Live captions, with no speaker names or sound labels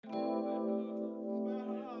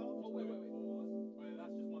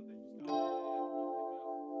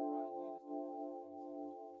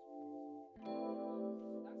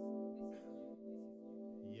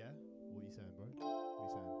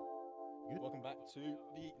welcome back to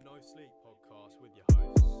the No Sleep podcast with your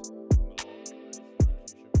hosts, Malak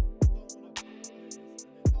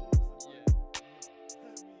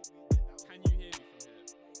Can you hear me from here?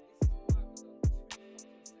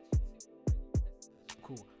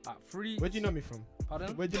 Cool. Three. Where do you know me from?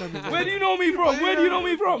 Pardon? Where do you know me from? Where do you know me from? Where do you know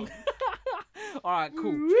me from? All right,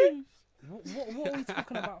 cool. What are we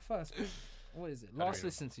talking about first? What is it? Last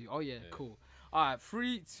listen to. Oh yeah, cool. All right,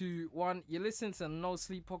 3, 2, 1. You listen to No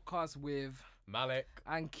Sleep podcast with Malik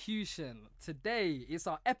and Cushion. Today it's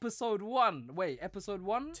our episode 1. Wait, episode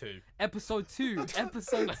 1? 2. Episode 2.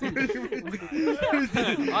 Episode 2. Wait.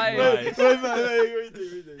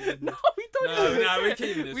 No, we don't. No, we're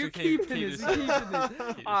keeping this. We're keeping this.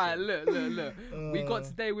 Alright, look. We got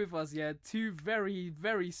today with us, two very,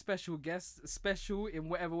 very special guests. Special in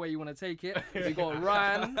whatever way you want to take it. We got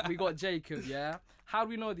Ryan, we got Jacob, yeah? How do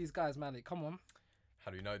we know these guys, Malik? Come on.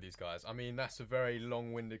 How do we know these guys? I mean, that's a very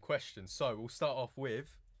long-winded question. So we'll start off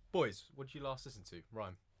with, boys, what did you last listen to?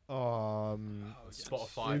 Rhyme.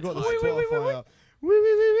 Spotify. We've got the Wait. Spotify up. Wee.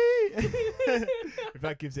 If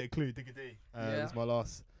that gives it a clue, dig a D. Yeah. It's my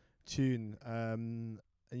last tune. And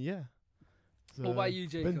yeah. So What about you,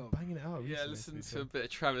 been Jacob? banging it out. Yeah, recently, listen be to a fair. bit of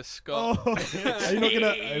Travis Scott. Oh, are you not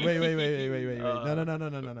gonna? Wait. No.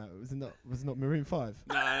 Was it not Maroon 5?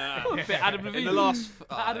 No. A bit Adam Levine. In the last,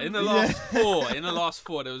 Adam in the last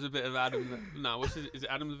four, there was a bit of Adam. No, what's it? Is it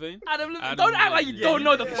Adam Levine? Adam Levine. Adam Don't act like you Levine. don't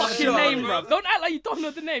know the Yeah. fucking Shut name, up, bro. bro. Don't act like you don't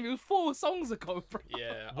know the name. It was 4 songs ago, bro.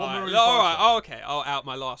 Yeah. What Maroon All 5 right. song? Oh, okay. I'll out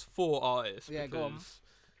my last 4 artists. Yeah, go on. because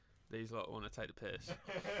These lot want to take the piss.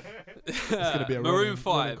 It's gonna be a Maroon running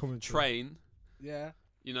 5, commentary. Train. Yeah.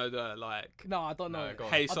 You know the like. No, I don't know. No, go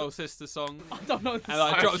on. Hey Soul Sister song. I don't know. And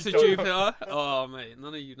like drops to Jupiter. Oh mate,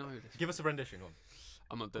 none of you know this. Give us a rendition on.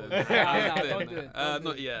 I'm not doing Nah, that. don't do it.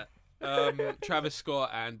 Not yet. Travis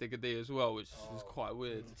Scott and Digga D as well, which is quite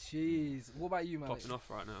weird. Jeez. What about you, Malik? Popping off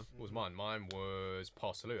right now. What was mine? Mine was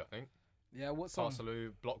Parsaloo, I think. Yeah, what song?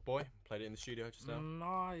 Parsaloo, Block Boy. Played it in the studio just now.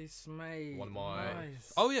 Nice, mate. One of my-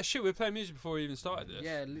 Nice. Oh yeah, shit, we were playing music before we even started this.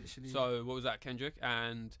 Yeah, literally. So what was that, Kendrick?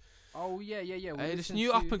 And Oh yeah. We hey, this listened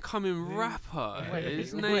new to- up and coming rapper. Wait,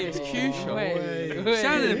 His wait, name's wait, Q-Shot. wait.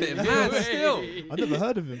 Sounding a bit mad still. I've never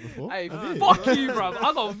heard of him before. Hey, Have you? fuck you, bro.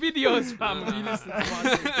 I got videos, fam. If you listen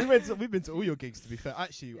to my shit. We've been to all your gigs. To be fair,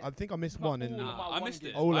 actually, I think I missed Not one in. all. Nah, about I one missed it.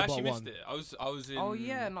 gig. All I about actually missed one. it. I was in. Oh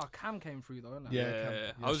yeah, no, Cam came through though, innit? Yeah, Yeah, Cam. yeah.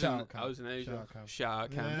 Yeah, I was shout in. out Cam. I was in Asia. Shout out Cam. Shout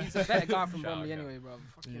out Cam. Yeah. He's a better guy from Shout out, Bromley Cam. anyway, bro.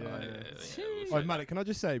 Fucking Yeah. hell. Yeah. Alright, Malik, can I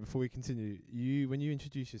just say before we continue, when you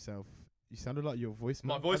introduced yourself, you sounded like your voice.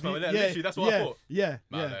 My Have voicemail, you- yeah, literally, that's what I thought. Yeah.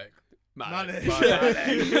 Malik. Malik. Malik.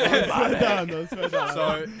 Swear down.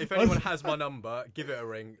 So if anyone has my number, give it a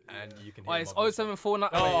ring and you can hear Oh, it's my voice. 0749.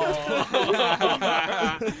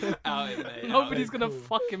 Out it, mate. Nobody's out it. gonna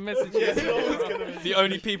fucking message Yeah, you. no one's gonna miss The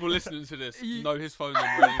only people listening to this You- know his phone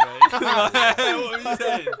number anyway. What are you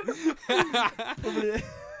saying? Probably-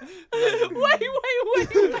 Wait.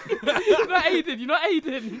 Not Aiden. You're not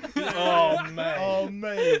Aiden. Oh, mate. Oh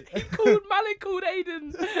mate. Malik called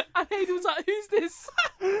Aiden, and Aiden was like, "Who's this?"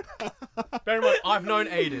 Bear in mind, I've known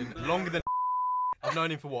Aiden longer than I've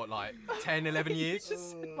known him for what, like 10, 11 He years?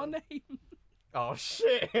 just said my name. Oh,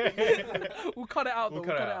 shit. We'll cut it out though. We'll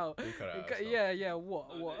cut it out. We'll cut it out, it's not. Yeah. What?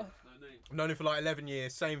 I've known him for like 11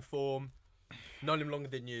 years, same form. Known him longer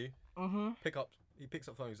than you. He picks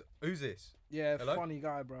up phones. Who's this? Yeah, Hello? funny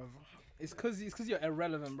guy, bro. It's cause you're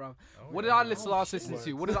irrelevant, bro. Oh, What did yeah. I last listen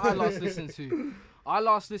to? What did I last listen to? I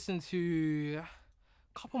last listened to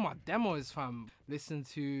a couple of my demos, fam. Listened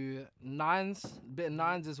to Nines, a bit of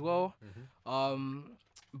Nines as well.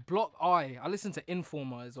 Block I listened to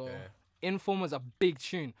Informer as well. Yeah. Informer's a big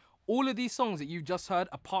tune. All of these songs that you just heard,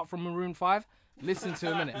 apart from Maroon 5, listen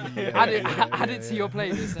to a minute. Add it to your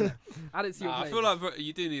playlist, innit? Add it to your playlist. I feel like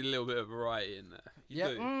you do need a little bit of variety in there. You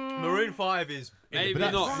do. Maroon 5 is... Maybe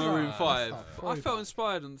But not that's- Maroon that's 5. not I throwback. felt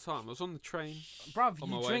inspired on the time. I was on the train. bruv, on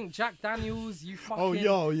my you way. drink Jack Daniels, you fucking. Oh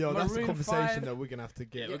yo, that's the Maroon conversation 5. that we're gonna have to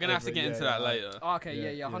get. We're gonna have to over, get into that later.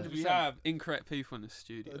 Okay, yeah, 100%. We have incorrect people in the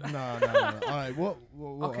studio. No. Alright, what?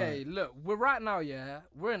 Okay, look, we're right now,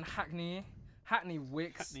 we're in Hackney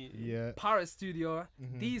Wicks, Yeah. Pirate Studio.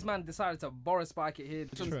 These man decided to Boris Bike it here.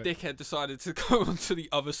 Some Correct. dickhead decided to go onto the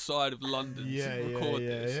other side of London to record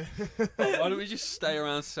this. Why don't we just stay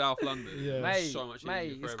around South London? Yeah. Mate, so much easier mate, for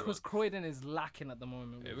it's everyone. because Croydon is lacking at the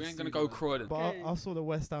moment. Yeah, with we the ain't gonna studio. go Croydon. But Okay. I saw the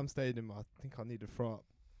West Ham Stadium. I think I need to throw up.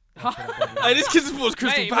 Hey, this kid supports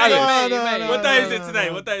Crystal Mate, Palace. mate. What day is it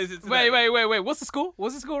today? What day is it today? Wait. What's the score?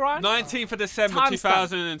 Ryan? 19th of December Timestamp.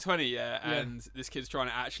 2020, yeah. And this kid's trying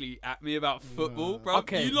to actually at me about football, bro.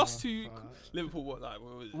 Okay. You lost to Liverpool, what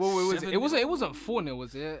was it? What was it? 7-0? It wasn't 4-0,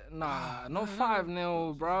 was it? Nah, not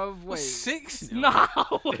 5-0, bro. Wait. 6-0. Nah,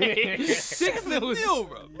 wait. 6-0, 7-0,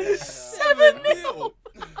 bro. 7-0.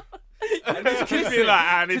 And this kid be like,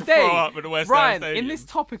 I need to Today, throw up at the West Ham Ryan, Stadium. in this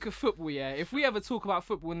topic of football, yeah, if we ever talk about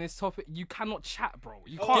football in this topic, you cannot chat, bro.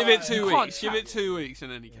 You can't. Give it 2 you can't weeks. Give chat. it 2 weeks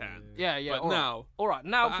and then he can. Yeah. But All now, right,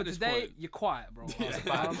 but for at this today, point- you're quiet, bro. It's a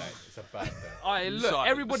bad day. It's a bad day. All right, look, Silence.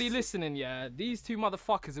 everybody listening, yeah, these two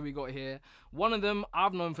motherfuckers that we got here, one of them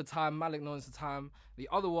I've known for time, Malik knows for time. The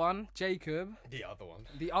other one, Jacob, The other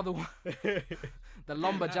one. the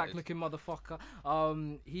lumberjack looking motherfucker,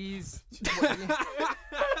 he's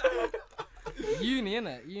uni,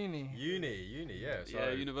 innit? Uni. Uni, yeah. So,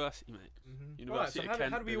 yeah, university, mate. Right, University so of how,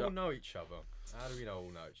 Kent. how do we big all up. know each other? How do we all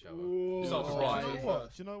know each other? Ooh. Start Oh, from right. Do Ryan. you know what?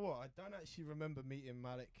 Do you know what? I don't actually remember meeting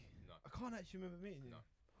Malik. No. I can't actually remember meeting you. No.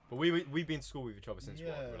 But we've been to school with each other since what?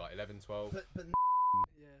 Yeah. We were like 11, 12. But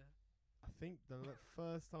Yeah. I think the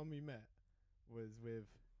first time we met was with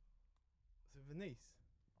Venice.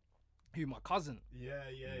 Who, my cousin? Yeah.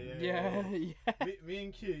 Yeah. Me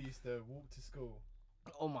and Q used to walk to school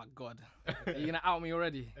Oh my god. Are you gonna out me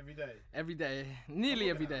already? every day. Every day. Nearly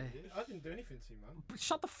every day. I didn't do anything to you, man. But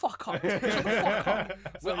shut the fuck up. Shut the fuck up.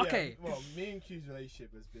 So, Well, okay. Well, me and Q's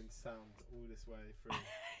relationship has been sound all this way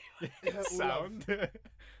through. All Sound. love. And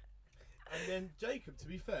then Jacob, to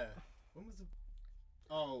be fair, when was the?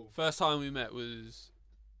 Oh. First time we met was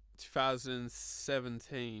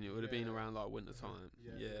 2017. It would have been around like winter time.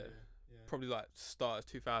 Yeah. Probably like start of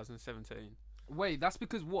 2017. Wait, that's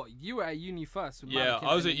because what? You were at uni first. With Yeah, Malik,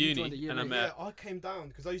 I was and at you uni joined a year and I later. met- Yeah, I came down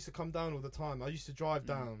because I used to come down all the time. I used to drive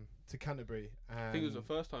down to Canterbury. And I think it was the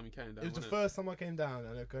first time you came down. It was the wasn't first time I came down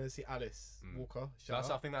and I'm going to see Alice Walker. Shout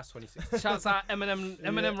I out. think that's 26. Shouts out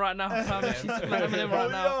Eminem right now, fam. Yeah. She's playing Eminem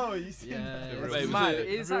right now. Oh, you seen Yeah, that? Wait, it's was mad. it It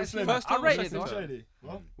is the real actually Slim? First I time or rate it second though. time? Shady.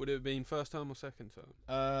 What? Would it have been first time or second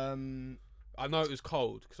time? I know it was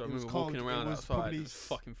cold because I It was remember cold. walking It around was outside. probably It was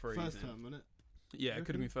fucking freezing. First time, wasn't it? Yeah, it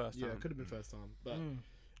could have been first time. Yeah, it could have been first time. But Mm.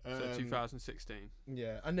 So 2016.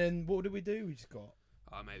 yeah, and then what did we do? We just got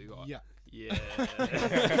I maybe got yeah. Yeah.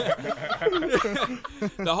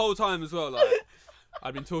 The whole time as well, like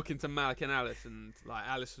I'd been talking to Malik and Alice, and like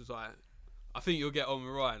Alice was like, "I think you'll get on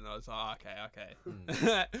with Ryan." And I was like,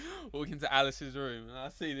 "Okay." Walking to Alice's room, and I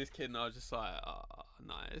see this kid, and I was just like, "Oh,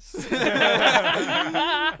 nice."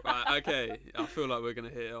 Right, okay. I feel like we're gonna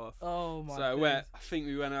hit it off. Oh my. So I think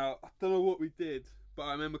we went out. I don't know what we did, but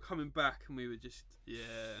I remember coming back, and we were just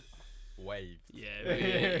Wave. we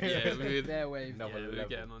were Their wave. No. yeah, we were level.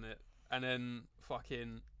 getting on it. And then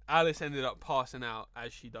fucking Alice ended up passing out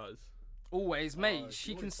as she does. Always, mate.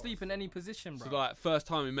 she She can always sleep in any position, bro. So like first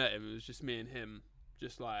time we met him, it was just me and him,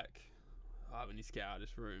 just like, oh, we need to get out of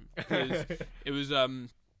this room. 'Cause it was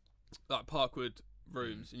like Parkwood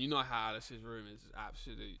rooms, and you know how Alice's room is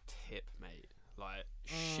absolute tip, mate. Like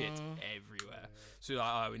shit everywhere. So like,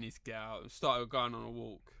 oh, we need to get out. We started going on a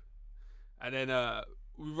walk, and then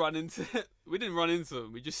we didn't run into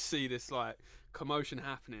them. We just see this like commotion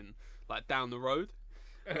happening like down the road.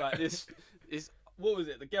 Like this is what was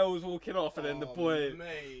it? The girl was walking off, and then the boy,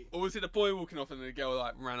 Mate. or was it the boy walking off, and then the girl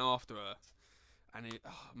like ran after her? And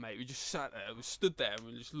mate, we just sat there. We stood there, and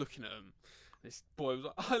we were just looking at him. This boy was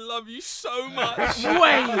like, "I love you so much." Wait,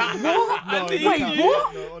 what? I need wait, you.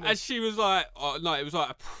 what? No, And she was like, "Oh no!" It was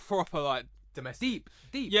like a proper like, Domestic.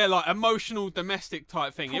 Deep. yeah, like emotional domestic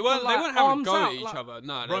type thing. They Proper, weren't like, having a arms go out, at each like- other.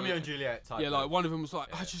 No, they Romeo weren't. and Juliet type. Yeah, like of- one of them was like,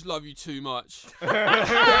 Yeah. "I just love you too much,"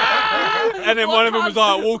 and then one of them was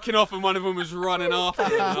like walking off, and one of them was running after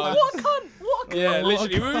him. And I was What cunt? What cunt? Yeah,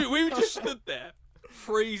 literally, we were just stood there,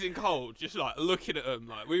 freezing cold, just like looking at them.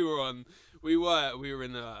 Like we were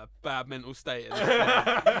in a bad mental state, at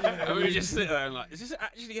that point. And we were just sitting there and like, is this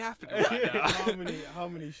actually happening right now? how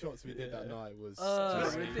many shots we did that night was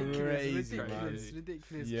Ridiculous, crazy, ridiculous, man.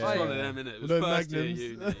 ridiculous. Yeah. It's Oi, one of them, innit? It was No first year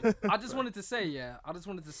magnums. uni. I just wanted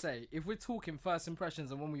to say, if we're talking first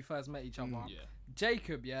impressions and when we first met each other, Yeah.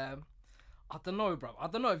 Jacob, yeah, I don't know, bro. I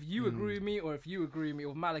don't know if you agree with me or if you agree with me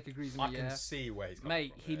or if Malik agrees with I me, can yeah. see where he's coming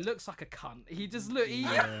Mate, from, he yeah. looks like a cunt. He just look,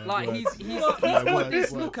 Yeah, like words. he's Yeah, got words,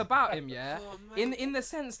 this words. look about him, yeah. Oh, man. In the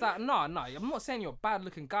sense that no, I'm not saying you're a bad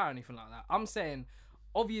looking guy or anything like that. I'm saying,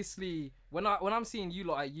 obviously, when I'm seeing you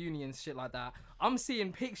lot at uni and shit like that, I'm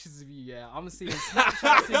seeing pictures of you, yeah. I'm seeing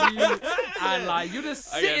Snapchats of you, and like you're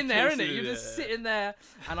just I get sitting there, innit? pictures, You're just yeah. sitting there,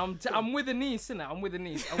 and I'm with a niece, innit? I'm with a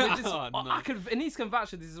niece, and we're just, Oh, no. Anise can vouch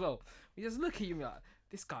for this as well. We just look at you and be like,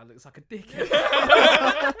 this guy looks like a dickhead.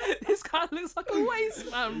 This guy looks like a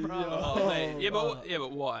waste man, bro. Oh, mate. Yeah,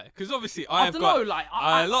 but why? Because obviously I I've don't got know, like,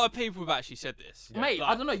 a lot of people have actually said this. mate, Like,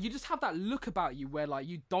 I don't know. You just have that look about you where like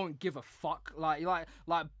you don't give a fuck, like.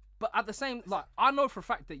 But at the same, like, I know for a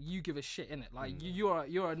fact that you give a shit in it. Like,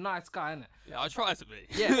 you're a nice guy in it. Yeah, I try to be.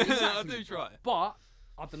 Yeah, I exactly. do try. But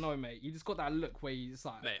I don't know, mate. You just got that look where you just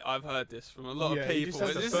like. Mate, I've heard this from a lot of you people. just have,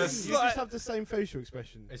 This the is first, you like- just have the same facial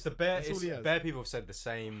expression. It's the bare. That's all It's he has. bare people have said the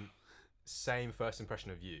same first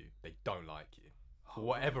impression of you. They don't like you for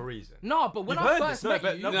whatever reason. No, but when You've I heard first this, no, met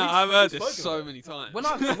but you, no, No, we've I've heard spoken this so about it. many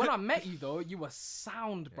times. when I met you though, you were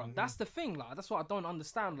sound, bro. That's the thing, like that's what I don't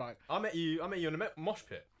understand. Like I met you in a mosh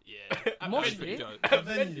pit. Yeah. Mosh Venue pit? joke. A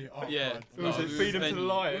venue. Oh, Yeah. God. It was No, a freedom to the venue.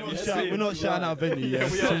 lion. We're You not, see we're not it. shouting out venue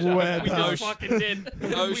yet. we so are wear We know down. fucking did.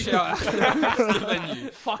 No shout out to the venue.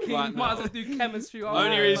 fucking Right might now. as well do chemistry.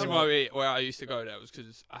 Only reason why I used to go there was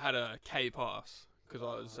because I had a K pass. Because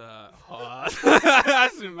I was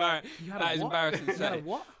that's embarrassing. You had That a is what? embarrassing to You had a say.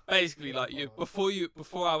 what? Basically, like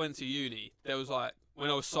before I went to uni, there was like when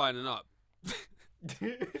I was signing up.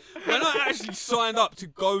 When I actually signed up to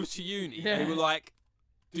go to uni, they Yeah. were like,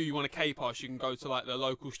 "Do you want a K pass? You can go to like the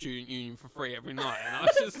local student union for free every night." And I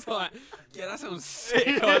was just like, "Yeah, that sounds sick."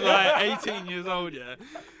 I was like 18 years old, yeah.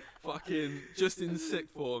 Fucking just in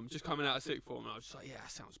sixth form, just coming out of sixth form, and I was just like, yeah,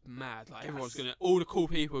 that sounds mad. Like all the cool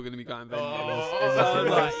people are gonna be going venue. I was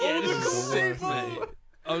like, yeah, this is sick, mate.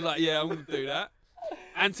 I was like, yeah, I'm gonna do that.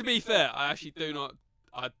 And to be fair, I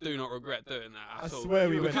do not regret doing that I at all. swear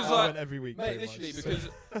we went, Because, I like, went every week. Mate, pretty literally, much.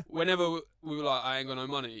 because whenever we were like, I ain't got no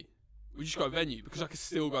money, we just go venue because I could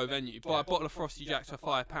still go venue. Buy a bottle of Frosty Jacks for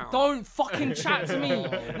 £5. Don't fucking chat to me.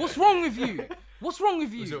 What's wrong with you? What's wrong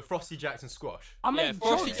with Was you? it Frosty Jackson squash? I Yeah, made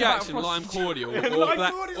Frosty jokes about Jacks and Frosty lime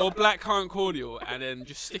cordial, or black currant cordial, and then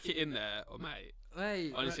just stick it in there. Oh, mate,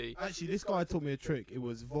 Hey, honestly, Actually, this guy taught me a trick. It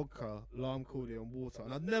was vodka, lime cordial, and water,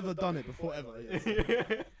 and I'd never done it before ever. Yes.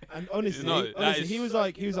 And honestly, No, that honestly, is- he was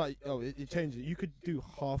like, oh, it changed it. You could do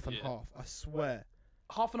half and Yeah. half. I swear,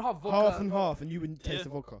 half and half vodka. half and half, and you wouldn't taste Yeah. the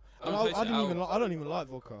vodka. I And don't taste I it didn't even, out. I don't even like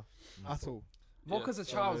vodka at all. Vodka's a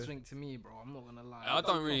so- child's drink to me, bro. I'm not gonna lie. I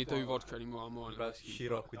don't really do vodka anymore. I'm more on whiskey.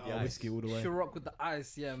 Shirak with the Oh, ice. whiskey all the way. Ciroc with the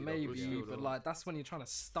ice, yeah, maybe, whiskey, but like that's when you're trying to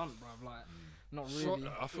stunt, bro. Like, not So- really.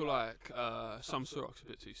 I feel like some Ciroc's a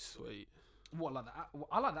bit too sweet. What like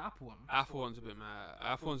I like the apple one. Apple one's a bit mad.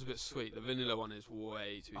 Apple one's a bit sweet. The vanilla one is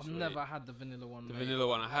way too I've sweet. never had the vanilla one. The mate. vanilla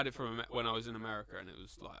one, I had it from when I was in America, and it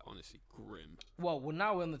was like honestly grim. Well,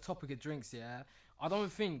 now we're on the topic of drinks, yeah. I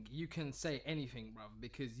don't think you can say anything, bruv,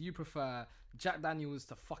 because you prefer Jack Daniels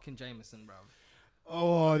to fucking Jameson, bruv.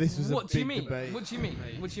 Oh, this was What a do you big mean? debate. What do you mean?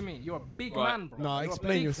 What do you mean? You're a big Right. man, bro. Nah, You're a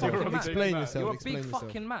explain big yourself. fucking man. Explain man. yourself. You're a explain big yourself.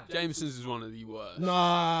 fucking man. Jameson's is one of the worst.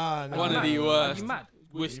 Nah, nah, One nah, of the nah. worst You mad?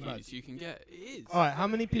 whiskeys you can get. It is. All right, how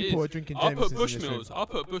many It people is. are drinking I'll Jameson's put in this room? Bushmills. I'll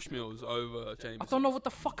put Bushmills over Jameson. I don't know what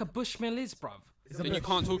the fuck a Bushmill is, bruv. It's a Then you bit-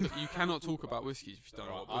 can't talk. You cannot talk about whiskies if you don't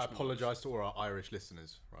know what I Bushmills apologise to all our Irish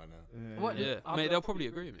listeners right now. What? is. Yeah, I mate, don't- they'll probably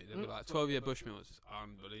agree with me. They'll be like, 12-year Bushmills is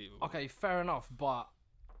unbelievable. Okay, fair enough, but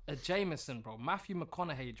a Jameson, bro. Matthew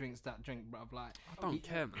McConaughey drinks that drink, bruv. Like, I don't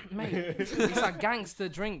care, man. mate, it's a gangster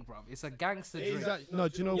drink, bruv. It's a gangster It is drink. act- no,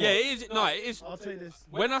 do you know what? Yeah, it is. No, it is. I'll tell you this.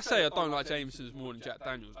 When I say I don't like Jameson's more than Jack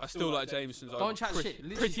Daniels, I still like Jameson's over chat pretty, shit.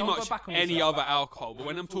 Literally, pretty don't go much back on any yourself. other alcohol. But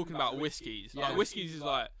when I'm talking about whiskies, Yeah. like whiskies is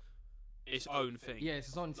like its own thing. Yeah, it's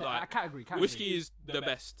its own Like, category. Whiskey is the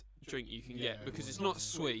best drink you can get because it's not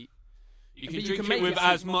sweet. You But can you drink can it make with it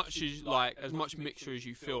as sweet. much as as much mixture as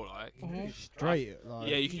you feel like. Straight. Like,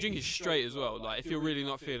 Yeah, you can drink it straight as well. Like if you're really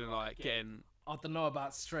not feeling like getting, I don't know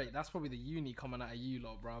about straight. That's probably the uni coming out of you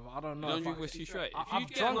lot, bruv. I don't know. you don't if drink I- whiskey straight. I- If you I've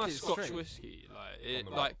get a drunk nice it Scotch straight. whiskey,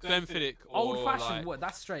 like Glenfiddich or Old fashioned, like, what?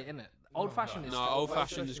 That's straight, innit? Old fashioned is no, straight. old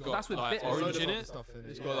fashioned has But got that's with like bitters. orange in Loads it. of stuff in it.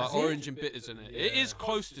 It's Yeah. got like Is it? orange and bitters in it. It is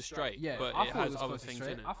close to straight, Yeah, but I it thought it has was other close to things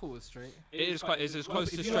straight. in it. I thought it was straight. It is quite. It's as Well, close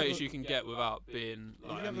if to you straight have as a- you can get without being If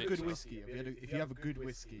like you a have a mixer. good whiskey, if you have a good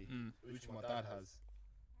whiskey, Mm. which my dad has,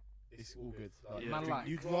 it's all good. Like, Yeah. Man, like-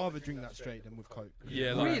 you'd rather drink that straight than with Coke.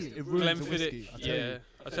 Yeah, It like Really? It ruins the Glenfiddich. whiskey. I tell Yeah, you.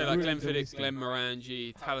 I'd say It like ruins the Glenfiddich, whiskey.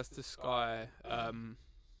 Glenmorangie, Talisker Sky.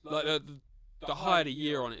 Like the higher the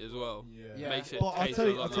year on it as well. Yeah. Makes it But I'll taste tell a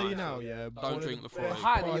you, lot I'll tell you nicer. now, yeah. Don't drink the best Lafroy. The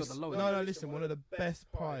higher the year, price- the lower the No, year. no, listen. One of the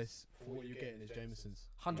best price for what you're getting is Jameson's.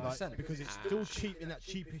 100%. Like, because it's still cheap in that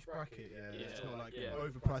cheapish bracket. Yeah, it's Yeah, not like yeah.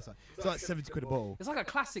 overpriced. Like, it's like 70 quid a bottle. It's like a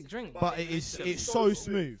classic drink. But it's so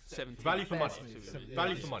smooth. 17. Value for money. Best.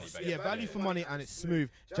 Value for money, basically. Yeah, value for money and it's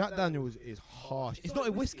smooth. Jack Daniels is harsh. It's not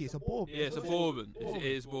a whiskey, it's a bourbon. Yeah, it's a bourbon. It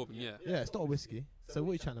is bourbon. Yeah, Yeah, it's not a whiskey. So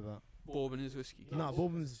what are you chatting about? bourbon is whiskey. No,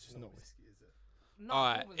 bourbon's just not whiskey, is it? No,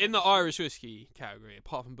 Alright, what was in it? the Irish whiskey category,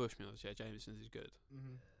 apart from Bushmills, yeah, Jameson's is good.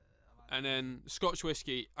 Mhm. And then Scotch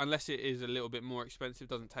whiskey, unless it is a little bit more expensive,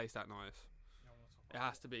 doesn't taste that nice. It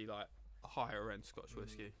has to be like a higher end Scotch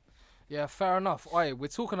whiskey. Yeah, fair enough. Oi, we're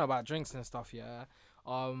talking about drinks and stuff, yeah.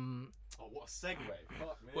 Oh, what a segue!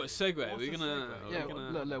 Fuck me. What a segue? We're gonna. Yeah, we're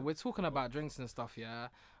gonna- look, we're talking about drinks and stuff, yeah.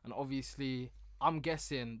 And obviously, I'm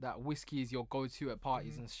guessing that whiskey is your go-to at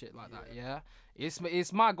parties and shit like that, yeah.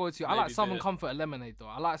 It's my go-to. I like Maybe Southern beer. Comfort and lemonade though.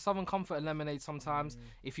 I like Southern Comfort and lemonade sometimes.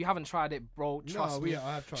 If you haven't tried it, bro, trust me.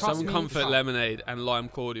 I have tried. Trust Some me. comfort lemonade and lime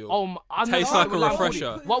cordial. I never Tastes tried like with a lime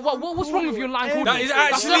refresher. cordial. What's wrong with you and lime cordial? That is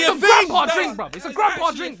That's actually a a thing. grandpa That drink, is- bro. It's a that is grandpa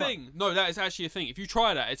actually drink, a bro. thing. No, that is actually a thing. If you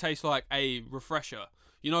try that, it tastes like a refresher.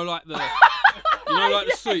 You know, like the,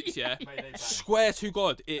 the sweets, yeah. Swear to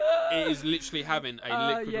God, it is literally having a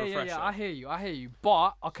liquid refresher. Yeah. I hear you.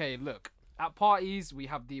 But okay, look. At parties, we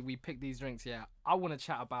pick these drinks. Yeah, I want to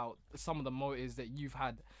chat about some of the motives that you've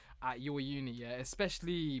had at your uni. Yeah,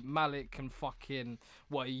 especially Malik and fucking.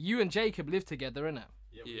 Well, you and Jacob live together, innit?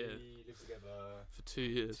 Yeah, Yeah. we lived together For 2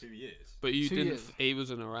 years. 2 years. But you 2 didn't. years. He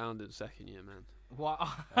wasn't around in second year, man. What?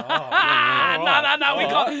 Oh, No, we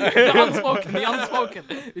can't. The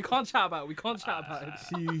unspoken. We can't chat about it.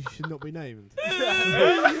 She should not be named.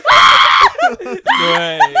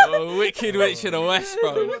 Wait, Wicked Witch in the West,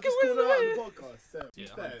 bro. Yeah,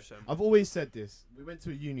 Fair. 100%. I've always said this. We went to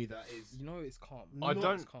a uni that is. You know it's calm. I It's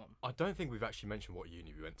don't- calm. I don't think we've actually mentioned what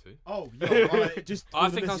uni we went to. Oh, yo, just. I all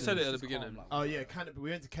the think I said it listeners. at the beginning. Oh yeah, Kent, we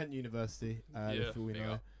went to Kent University. Yeah, if we big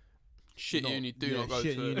know. up. Shit uni, do not go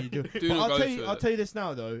shit to uni, it. do. Do But not I'll go tell to you, it. I'll tell you this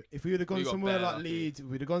now though. If we would have gone You got somewhere bare like lucky. Leeds, if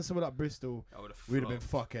we'd have gone somewhere like Bristol, I would've we'd have been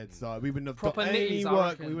flopped. fuckheads. Like we wouldn't have Proper got any nitties, I work.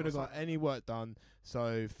 reckon, We wouldn't or have got any work done.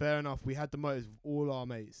 So fair enough. We had the motives of all our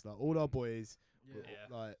mates, like all our boys. Yeah.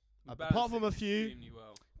 Like We apart from a balanced it few, extremely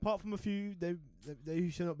well. they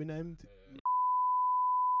should not be named.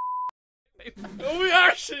 Oh, we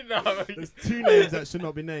actually know. There's 2 names that should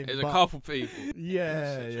not be named. There's a but- couple people.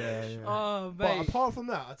 Yeah. Oh, But mate. apart from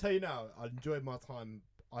that, I tell you now, I enjoyed my time.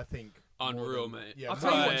 I think more Unreal, than- mate. Yeah, I'll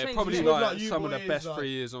tell you what Like, changed probably the game. like Like you some of the boys, best like- 3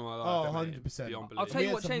 years of my life. Oh, mate. 100%. Be I'll unbelievable. tell you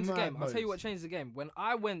We what had changed the some game. mad I'll tell you what modes. changed the game. When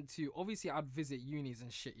I went to, obviously, I'd visit unis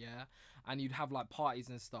and shit, yeah, and you'd have like parties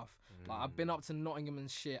and stuff. Like I've been up to Nottingham and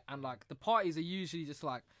shit, and like the parties are usually just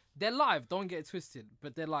like they're live. Don't get it twisted,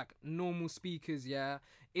 but they're like normal speakers, yeah,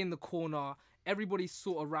 in the corner. Everybody's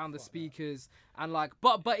sort of around the speakers, and like,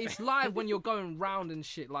 but it's live when you're going round and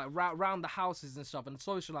shit, like round the houses and stuff and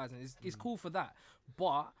socializing. It's cool for that.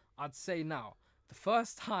 But I'd say now, the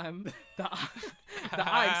first time that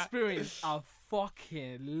I experienced a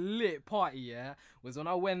fucking lit party, yeah, was when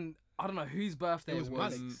I went. I don't know whose birthday It was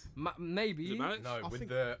Malik's. Is Maybe. it Malik? No, I with think-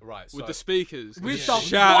 the right. With so the speakers. With Yeah. the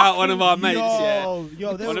Shout out one of our mates, yeah.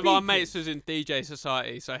 Yo, the One of our speakers. mates was in DJ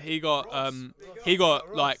Society, so he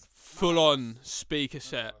got like full on speaker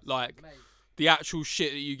set, like Mate. the actual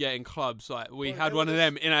shit that you get in clubs. Like we had one of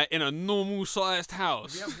them in a normal sized we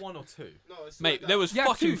house. have 1 or 2. Mate, there was You had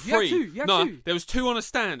fucking two, you had three. two, you had No, two. there was 2 on a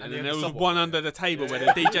stand, and And then you there had the was sub one one, under yeah. the table where the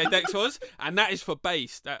DJ decks was, and that is for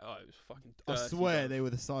bass. That it was fucking. I Dirty, swear bro. they were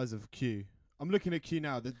the size of Q. I'm looking at Q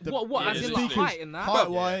now. The What? Yeah, As in the like speakers, height and that. height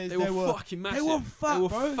wise, They were fucking massive. They were fat, They were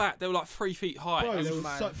bro. fat. They were like 3 feet high. Bro, it they was, were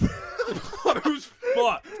mad. it was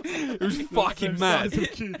fucked. It was fucking mad. Size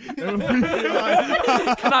of Q. They were 3 feet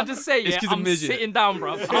high. Can I just say, It's yeah, 'cause of I'm midget. sitting down,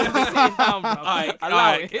 bro. I'm sitting down, bro. Alright,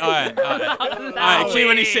 Allow it. alright. Allow Q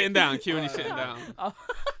when he's it. sitting down. Q when he's sitting down.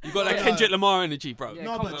 You got that Yeah. Kendrick Lamar energy, bro. Yeah,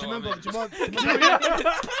 No, come but do on, you remember? mate. Do you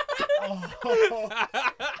remember? Oh.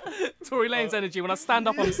 Tory Lane's energy. When I stand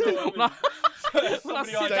up, I'm still. When I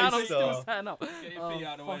Somebody sit down, I'm Daystar. still standing up. Get your feet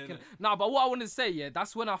out of the way, fucking. innit? Nah, but what I want to say, yeah,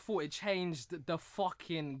 that's when I thought it changed the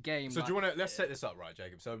fucking game. So like, do you want to let's set this up, right,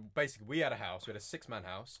 Jacob? So basically, we had a house. We had a 6-man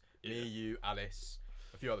house. Me, you, Alice,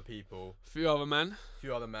 a few other people, Few other man. a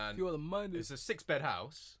few other man. You're the money. It's a 6-bed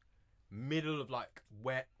house, middle of like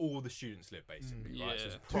where all the students live, basically. Right? So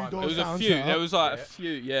it's Yeah. prime- doors There was a down, few. shut There up. was like Yeah. a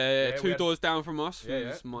few. Yeah, Yeah, we 2 had- doors down from us. Yeah,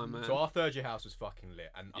 was my man. So our 3rd year house was fucking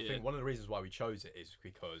lit, and I Yeah. think one of the reasons why we chose it is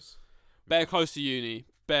because Bare close to uni.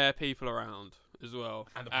 Bare people around as well.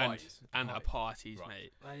 And the parties. And the parties, Right.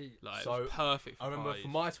 mate. Mate, Like, So, it was perfect for I remember parties. for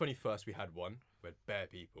my 21st we had one. We had bare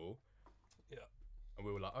people. Yeah. And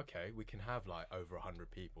we were like, okay, we can have like over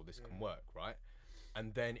 100 people. This can work, right?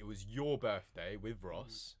 And then it was your birthday with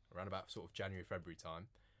Ross around about sort of January, February time.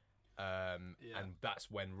 And that's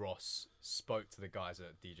when Ross spoke to the guys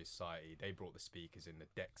at DJ Society. They brought the speakers in, the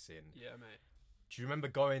decks in. Yeah, mate. Do you remember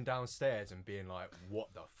going downstairs and being like, what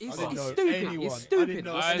the It's- fuck? I didn't know stupid. anyone. It's I stupid. didn't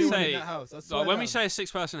know I'd anyone say- in that house. I So swear when we down. say a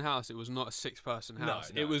 6-person house, it was not a 6-person No,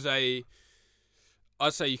 house. no. It was I'd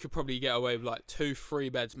say you could probably get away with like 2-3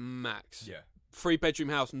 beds max. Yeah. 3-bedroom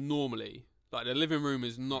house normally, like the living room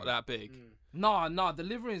is not that big. Nah, the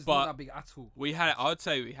living room is But not that big at all. We had, I'd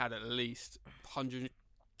say we had at least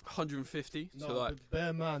 150, No, so like the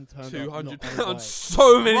bare man turned up. 200 not pounds. on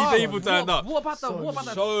So many Bruv, people turned up. What about the So what about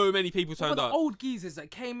the So many people what turned about up. the old geezers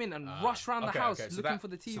that came in and rushed around the okay, house okay, so looking that- for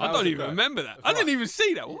the TV? so I that don't was even the- remember that. that's I didn't right. even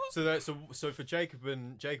see that. What? So for Jacob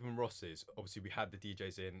and Ross's, obviously we had the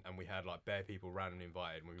DJs in and we had like bare people randomly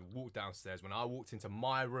invited. When we walked downstairs, when I walked into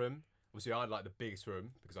my room, obviously I had like the biggest room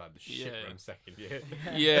because I had the shit Yeah. room second year.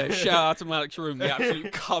 Yeah, shout out to Malik's room, the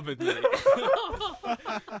absolute cupboard, mate.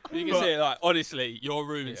 You can see it, like, honestly, your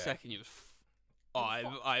room in Yeah. second, it was, it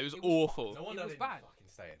was It was awful. No wonder It I was didn't bad. fucking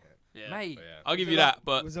stay in it. Yeah. Mate, But yeah. I'll give Was you it like- that,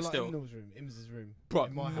 but was it like still. Imnal's room, Ims's room? Bro,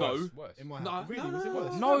 in my no. house. Worse. In my No, house. Really? no, Was it no,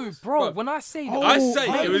 worse? no, bro. Bro. When I say Oh, that, I I say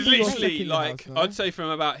it was remember your literally second like, house, no? I'd say from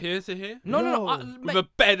about here to here. no, No. With a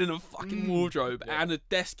bed and a fucking Mm. wardrobe Yeah. and a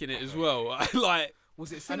desk in it as well. Like,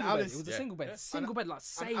 was it a single bed? Alice- It was a Yeah. single bed. Yeah. Single bed, like And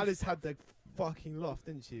safe. Alice had the fucking loft,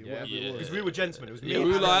 didn't she? Yeah. Whatever Yeah. it was. Because we were gentlemen. It was me. yeah, we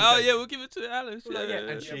were Alice, like, and oh Jacob. yeah, we'll give it to Alice. Yeah, Yeah,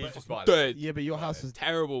 and she just like dead. Yeah, but your house was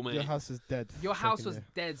Terrible, mate. your house was dead. Your house second was year.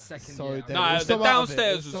 dead second So year. dead. I It Nah, was the so out of it, it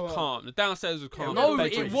downstairs was was so out- calm. The downstairs was calm. No, the it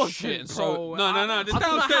bedroom was wasn't, shit. And bro. so no. The I don't know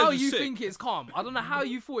downstairs how was you sick. think it's calm. I don't know how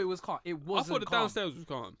you thought it was calm. It I wasn't thought the calm. downstairs was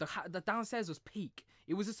calm. The downstairs was peak.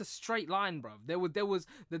 It was just a straight line, bro. There was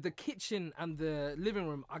the kitchen and the living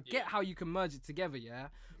room. I get how you can merge it together, yeah,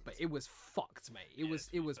 but it was fucked, mate. It was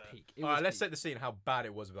peak. It All was right, let's peak. set the scene how bad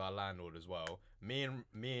it was with our landlord as well. Me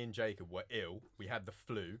and Jacob were ill. We had the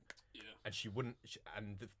flu, and she wouldn't.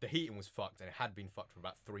 And the heating was fucked, and it had been fucked for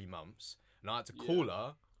about 3 months. And I had to call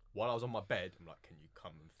her while I was on my bed. I'm like, "Can you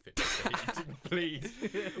come and fix the heating, please?" We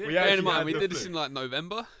Bear in actually mind, had we the did this flu. in like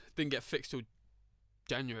November. Didn't get fixed till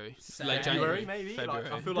January. Late January, January, maybe. February.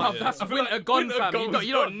 Like, I feel Bruv, like that's I feel winter like gone, winter fam. gone's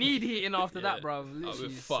You don't gone. need heating after Yeah. that, bro. Oh, Literally,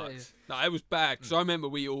 we're say- fucked. No, it was bad because I remember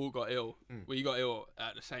we all got ill. Mm. We got ill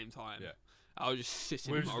at the same time. Yeah. I was just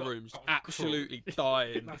sitting We in were my just like, room, just oh, absolutely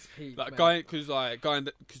dying. That's peak. Like man.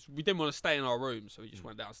 because we didn't want to stay in our room, so we just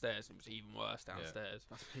went downstairs. And it was even worse downstairs.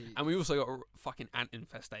 That's peak. And we also got a fucking ant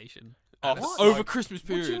infestation And What? over Christmas What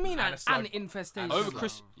period. do you mean And an a slug. infestation? Over Slug.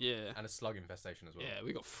 Christmas, yeah, And a slug infestation as well. yeah,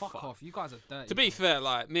 we got Fuck fucked. off. You guys are dirty. To be fair,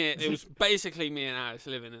 like it was basically me and Alice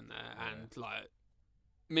living in there, and like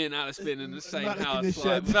me and Alice being in the same Malik in house, his like,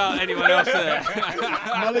 shed. without anyone else there.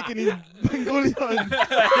 Malik and his Bengali home.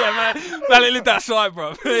 Yeah, man, lived outside,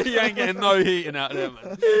 bro. You ain't getting no heating out there,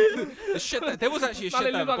 man. The shit there was actually a Man, shit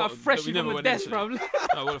it down looked the like a bottom fresh that we from never the went desk, into. bro.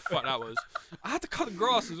 Oh, what the fuck that was. I had to cut the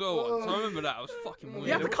grass as well once. I remember that. It was fucking weird.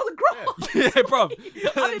 You had to cut the grass. Yeah, bro. I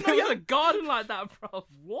didn't know you had a garden like that, bro.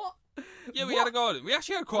 What? Yeah, we had a garden. We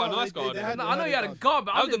actually had quite No, a nice they garden. had- No, I know you had a garden,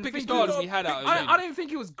 but That I was the didn't biggest think it was- garden we had out. I didn't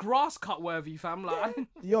think it was grass cut worthy, fam. Like, I didn't,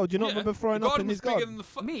 Yo, do you not Yeah, remember throwing the up garden in was his bigger garden? than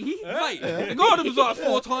the me. Mate, the garden was like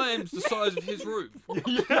 4 times the size of his roof.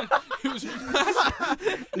 It was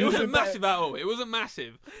massive. It wasn't massive at all. It wasn't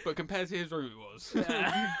massive, but compared to his roof, it was. You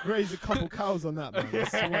grazed a couple cows on that, man. I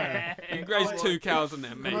swear. You grazed 2 cows on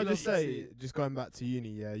there, Can I mate. just say, just going back to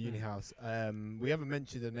uni house, we haven't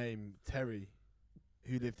mentioned the name Terry,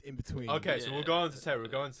 who lived in between. Okay, so we'll go on to Terry. We'll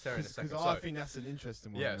go on to Terry in a second. Because I think that's an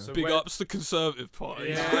interesting one. Yeah, man. so Big when- ups the Conservative Party.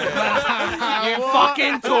 You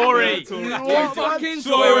fucking Tory. Tory. You What? fucking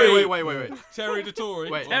Sorry. Tory. Wait. Terry the Tory.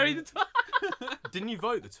 Wait. Terry the Didn't you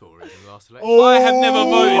vote the Tories in the last election? Oh, I have never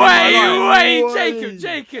voted in my life. Wait,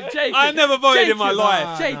 Jacob. I never voted in my Jacob.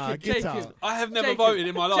 life. Jacob. get out. I have never Jacob. voted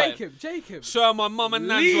in my life. Jacob. Swear on my mum and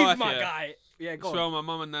nan's Leave life. my yeah. guy. Yeah, go Swear on. on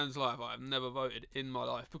my mum and nan's life. I have never voted in my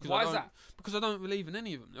life because Why I is don't. that? Because I don't believe in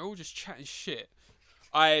any of them. They're all just chatting shit.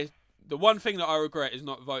 The one thing that I regret is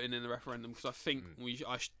not voting in the referendum because I think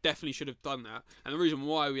definitely should have done that. And the reason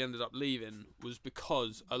why we ended up leaving was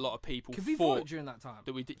because a lot of people Could we thought vote during that time?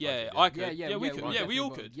 that we did. I Yeah, did, I could. Yeah, we could. Yeah, we all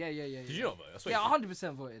could. Yeah. Did you not vote? I swear Yeah, you did.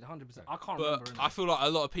 100% voted. 100%. I can't remember. But I feel like a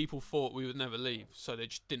lot of people thought we would never leave, so they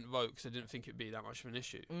just didn't vote because they didn't think it'd be that much of an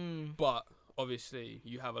issue. But obviously,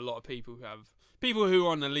 you have a lot of people who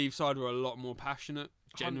are on the leave side who are a lot more passionate,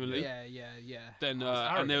 generally. Yeah. Then Oh,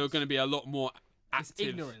 it's and they were arrogance. going to be a lot more It's active.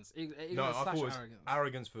 ignorance. Ignorance No, I slash thought it was arrogance.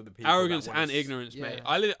 arrogance for the people. Arrogance that wanna and ignorance, mate.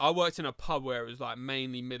 Yeah. I worked in a pub where it was like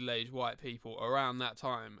mainly middle-aged white people around that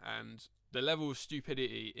time, and the level of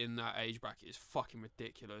stupidity in that age bracket is fucking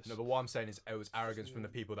ridiculous. No, but what I'm saying is it was arrogance from the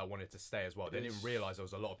people that wanted to stay as well. They didn't realise there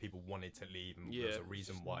was a lot of people wanted to leave, and there was a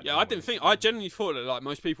reason why. Yeah, I didn't think. I genuinely thought that like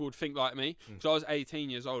most people would think like me because I was 18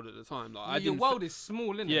 years old at the time. Like I Your didn't. world is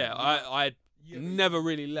small, isn't it? Yeah, I never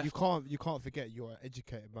really left. You can't forget you're an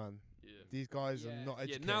educated man. Yeah. These guys Yeah. are not Yeah,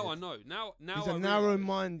 educated. now I know. Now These I are realise.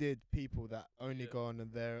 narrow-minded people that only Yeah. go on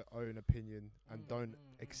their own opinion and don't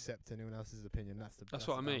accept anyone else's opinion. That's That's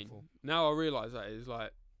what I the mean. downfall. Now I realise that is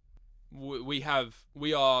like we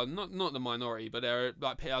are not the minority, but there are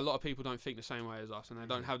like a lot of people don't think the same way as us, and they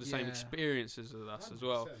don't have the same Yeah. experiences as us as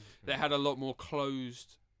well. 100%. They had a lot more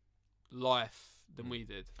closed life than we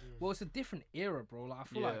did. Well, it's a different era, bro. Like I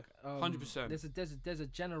feel Yeah, like 100%. There's a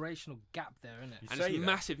generational gap there, isn't it? You And say it's that.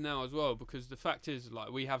 massive now as well, because the fact is,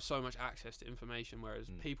 like, we have so much access to information, whereas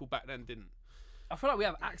people back then didn't. I feel like we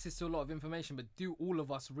have access to a lot of information, but do all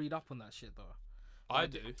of us read up on that shit though? I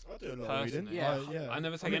do. I do a lot of reading. Personally. Yeah. I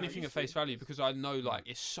never take mean, anything I at used to. face value because I know, like,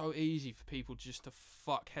 it's so easy for people just to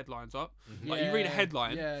fuck headlines up. Mhm. Like, you read a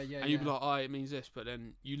headline yeah, and you'd be like, oh, it means this, but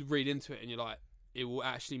then you read into it and you're like, it will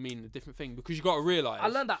actually mean a different thing, because you got to realise. I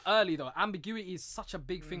learned that early though. Ambiguity is such a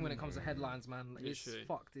big thing when it comes to headlines, man. It's Literally.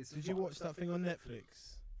 fucked. It's Did you fucked. watch that thing on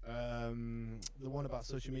Netflix? The one about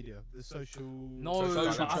social media, the social. No, Social but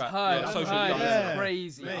I've trap. heard. Yeah, I've social heard media. it's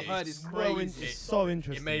crazy. Mate, I've heard it's so crazy. It's so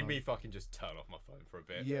interesting. It made man. me fucking just turn off my phone for a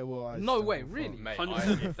bit. Yeah, well, I No just way, don't know. really? Mate,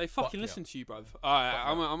 100%. They fuck fucking me listen up. to you, bruv. Alright,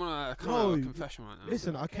 I'm gonna come out with a No, confession right now.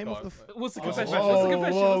 Listen, I came Go off on. the. What's the Oh, confession? whoa, What's the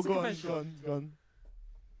confession? Whoa, What's the go on, confession? go on, go on.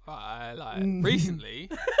 I like recently,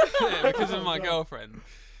 because of my girlfriend,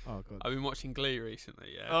 Oh god. I've been watching Glee recently.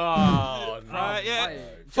 Yeah. Oh, no. Right, yeah. Hey,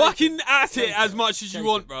 Fucking at it as Jacob, much as you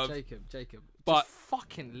want, bruv. Jacob. But- Just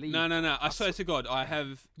fucking leave. No. I swear to God, I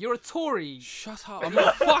have. You're a Tory. Shut up. I'm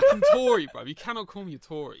not a fucking Tory, bruv. You cannot call me a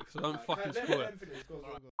Tory because I don't fucking spoil it.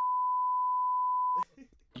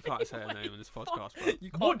 You can't say her name on this podcast, bro. You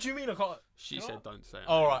can't. What do you mean I can't? She said don't say it.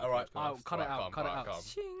 All right, all right. Oh, cut it out. Calm, Cut it calm, out. calm.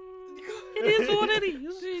 Shing. It is what it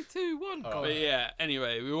is. 3, 2, 1. All Go. But yeah,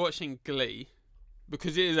 anyway, we were watching Glee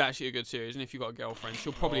because it is actually a good series, and if you've got a girlfriend,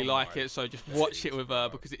 she'll probably Oh like my it, so just watch it with her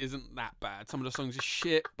because it isn't that bad. Some of the songs are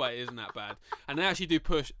shit, but it isn't that bad. And they actually do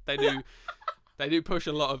push, they do push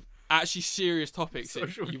a lot of actually serious topics that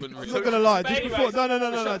Social you wouldn't I'm really... not gonna lie. Just Anyways, before, no. Shut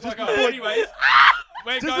the Just fuck up. before, Anyways,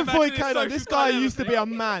 we're just going before he back to carried on, this social guy dilemma used to be thing. a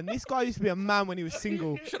man. This guy used to be a man when he was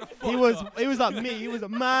single. Shut the fuck He was like me. He was a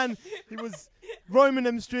man. He was roaming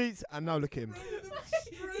them streets, and now look at him.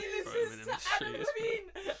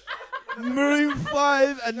 Maroon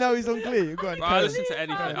 5, and now he's on Glee. Go on, Bro, I carry on. listen to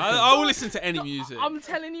anything. I will listen to any music. I'm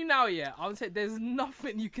telling you now, yeah. There's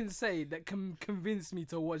nothing you can say that can convince me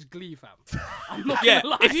to watch Glee, fam. I'm not Yeah, gonna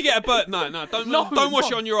lie. if you get a bird, no, don't No, don't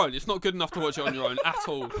watch no. it on your own. It's not good enough to watch it on your own at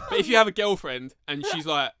all. But if you have a girlfriend and she's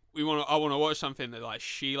like, I want to watch something that like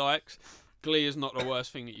she likes, Glee is not the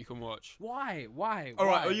worst thing that you can watch. Why? All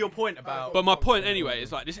right, your point about. But my point anyway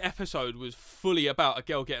is like this episode was fully about a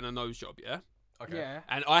girl getting a nose job, yeah. Okay. Yeah.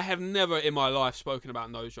 And I have never in my life spoken about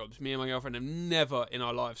nose jobs. Me and my girlfriend have never in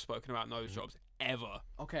our lives spoken about nose jobs ever.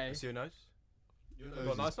 Okay. See your nose? Your You've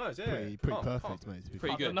got a nice nose, yeah. Pretty Calm, perfect, calm. mate. to be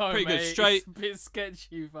Pretty fair. good. No, Pretty good. mate, Straight. It's a bit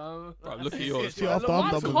sketchy, fam. Bro, look at yours. Yeah, Look, I'm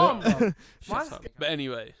mine's double calm, bit. bro. Shut Mine's- up. But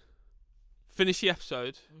anyway, finish the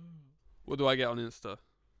episode. What do I get on Insta?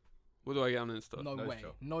 What do I get on Insta? No Nose way.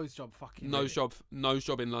 job. Nose job fucking. Nose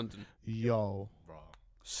job in London. Yo. Bro.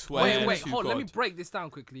 Swear Wait, to hold on. Let me God. break this down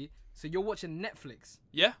quickly. So you're watching Netflix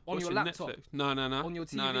Yeah, on your watching laptop? Netflix. No. On your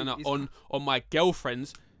No, TV? It's on my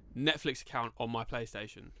girlfriend's Netflix account on my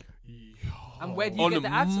PlayStation. And where do you On get the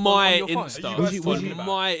ads? my on your phone? Are you Insta. guys Would talking you- On about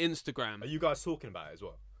my Are Instagram. you guys talking about it as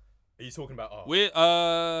well? Are you talking about art? We're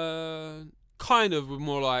kind of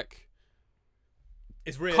more like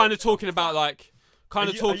It's real. kind of talking about like Are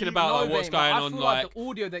you- talking about No, like what's mate, going I on feel like the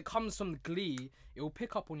audio that comes from Glee, it will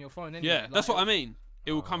pick up on your phone anyway. yeah, that's like, what I mean.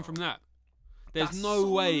 It will come from that. There's That's no so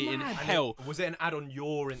way in mad. And hell. Was it an ad on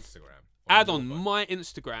your Instagram? Add your on phone? my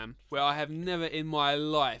Instagram where I have never in my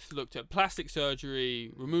life looked at plastic surgery,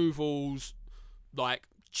 removals, like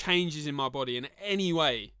changes in my body in any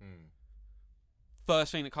way. Mm.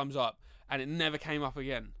 First thing that comes up, and it never came up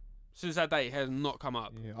again. Since that day, it has not come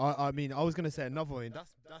up. Yeah, I mean, I was gonna say another one.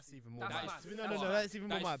 That's even more. That's mad. mad. No, that's even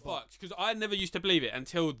more That is mad. But fucked. Because I never used to believe it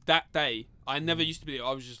until that day. I never used to believe it.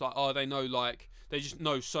 I was just like, oh, they know, like, they just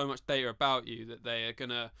know so much data about you that they are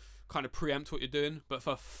gonna kind of preempt what you're doing. But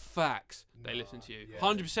for facts, they listen to you. yeah.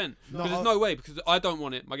 100%. No, Because there's no way, because I don't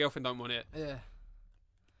want it. My girlfriend don't want it. Yeah.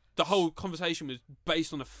 The whole conversation was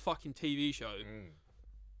based on a fucking TV show. Mm.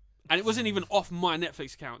 And it wasn't even off my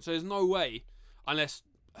Netflix account. So there's no way, unless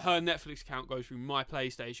her Netflix account goes through my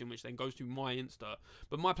PlayStation, which then goes through my Insta.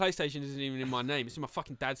 But my PlayStation isn't even in my name. It's in my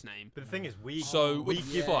fucking dad's name. But the thing is, we So, we what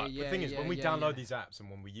the give. fuck? The thing is, Yeah, when we yeah, download yeah. these apps and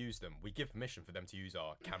when we use them, we give permission for them to use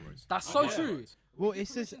our cameras. That's so Yeah. true. well,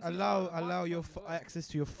 it's just allow your access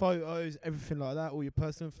to your photos, everything like that, all your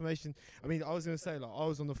personal information. I mean, I was gonna say like I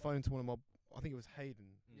was on the phone to one of my, I think it was Hayden.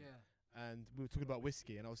 Yeah. And we were talking about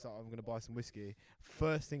whiskey, and I was like, I'm gonna buy some whiskey.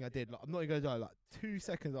 First thing I did, like, I'm not even gonna lie, like 2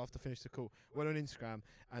 seconds after I finished the call, went on Instagram,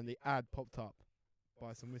 and the ad popped up.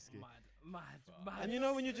 Buy some whiskey. Mad. Mad. And you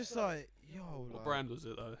know when you're just like, yo. What Like, brand was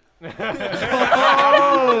it though?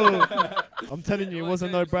 I'm telling you, it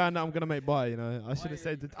wasn't no brand that I'm gonna make buy. You know, I should have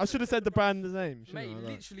said. I should have said the brand name. Mate, shouldn't I? Like,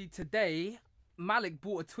 literally today, Malik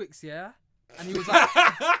bought a Twix, yeah, and he was like,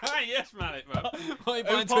 Yes, Malik, bro. Why are you It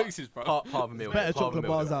was buying part- Twixes, bro? Part of a meal. better deal, part of a chocolate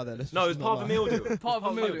meal bars deal. out there. Let's No, just it's not part of a lie. meal deal. part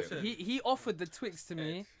of a meal. deal. He offered the Twix to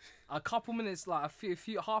me. A couple minutes, like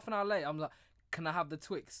half an hour later, I'm like, can I have the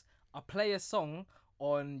Twix? I play a song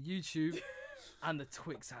on YouTube, and the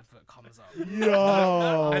Twix advert comes up.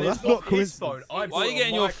 Yo, And that's it's not off his coincidence. phone. I Why bought are you it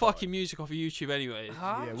getting on your my fucking card. music off of YouTube anyway?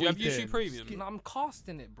 Huh? Yeah, Do you have we did. YouTube Premium? No, I'm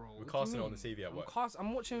casting it, bro. We're What do you casting it on mean? the TV at work.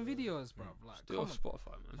 I'm watching videos, bro. Like, Do it on come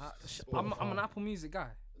Spotify, on. man. I'm an Apple Music guy.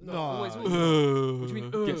 No, always will. What do you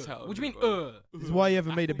mean? Gets out of What do you it, mean? bro. This is why you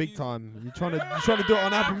haven't made it big time. You're trying to do it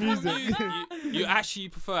on Apple Music. you actually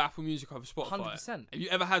prefer Apple Music over Spotify? 100%. Have you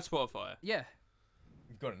ever had Spotify? Yeah,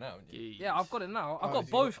 You've got it now, haven't you? yeah. I've got it now. I've Oh, got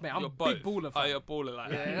so both, mate. I'm You're a big both. baller. Oh, Fam. you're a baller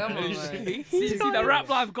like Yeah, that. come on, man. See? see, the rap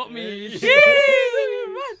life got me.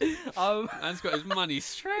 Man's got his money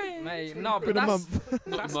straight. Mate, no, but Been a that's month. Not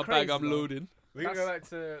in that's my crazy, bag, I'm though. loading. We're going to go back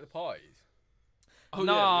to the parties. Oh,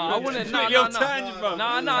 No, yeah, I we're wanna- completely no, off no, tangent, bro. No,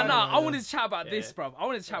 I wanted to chat about Yeah. this, bro. I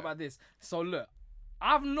wanted to chat about this. So look,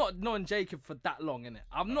 I've not known Jacob for that long, innit?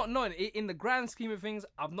 I've not known it in the grand scheme of things.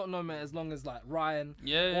 I've not known him as long as like Ryan.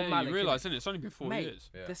 Yeah, Malik, you realise, innit? It's only been 4 Mate, years.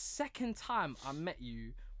 Yeah. the second time I met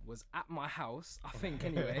you was at my house. I think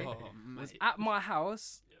anyway. Oh, Was mate. at my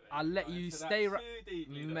house. I let you stay.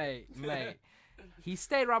 Mate. He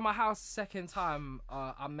stayed around my house the second time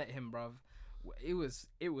I met him, bruv. It was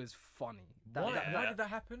funny. Why did that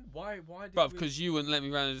happen? Why did Bro, we- because you wouldn't let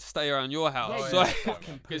me stay around your house. Yeah, so you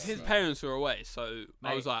fucking because his pussy. parents were away, so I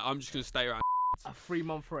Mate. was like, I'm just gonna stay around. A 3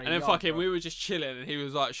 month for a And then yard, fucking, bruv. we were just chilling, and he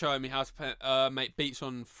was like showing me how to make beats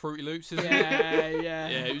on Fruity Loops. Isn't Yeah, it? yeah.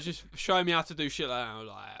 Yeah, he was just showing me how to do shit like that. I was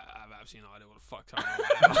like, I have absolutely no idea what the fuck's going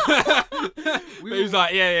on. But he was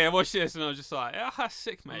like, yeah, watch this, and I was just like, yeah, that's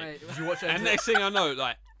sick, mate. Mate, Did you watch And it? next thing I know,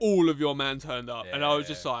 like all of your man turned up, and I was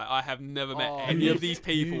just Yeah. like, I have never met Oh, any you- of these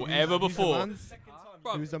people You- ever who's the before. man?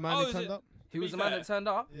 Bruv, Who's the I man who was turned in- up? he was be the man fair, that turned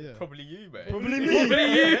up. Yeah. Probably you, mate. Probably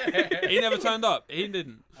me. He never turned up. He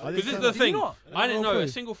didn't. I Because this didn't is turn the up. Did thing. you not? I didn't know Roll a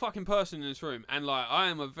through. single fucking person in this room, and like I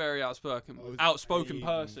am a very outspoken I was outspoken big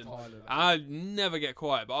person. Tyler. I never get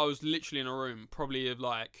quiet, but I was literally in a room, probably of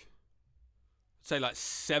like, say like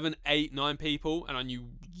 7, 8, 9 people, and I knew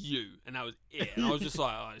you, and that was it. And I was just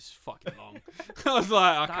like, oh, it's fucking long. I was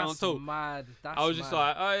like, I can't That's talk. mad. That's I was just mad.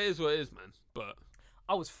 like, oh, it is what it is, man. But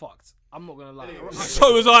I was fucked. I'm not gonna lie.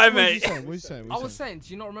 so was I, What are you mate. saying? What are you saying? I was saying, do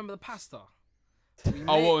you not remember the pasta?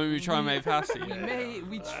 Oh, what when we try and make pasta?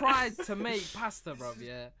 We tried to make pasta, bruv.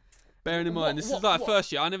 Yeah. Bearing in mind, this is What- like what-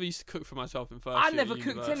 first year. I never used to cook for myself in first I year. never at cooked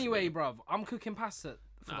university. anyway, bruv. I'm cooking pasta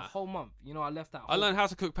for the Nah. whole month. You know, I left that. I learned how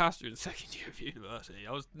to cook pasta in the second year of university.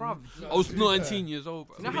 I was bruv. I was To be 19 years old,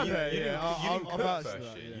 bro. You know how- Yeah, You didn't, yeah. you didn't I'm cook vouch for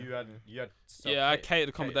first that, year. yeah. You had Yeah, I self-catered- catered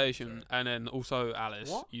accommodation, sorry. and then also Alice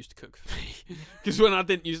What? used to cook for me. Because when I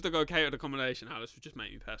didn't used to go catered accommodation, Alice would just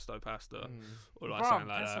make me pesto pasta or like Bruv, something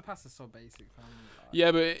like pesto that. pasta's so basic, fam. Like,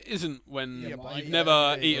 Yeah, but it isn't when Yeah, but you've yeah, never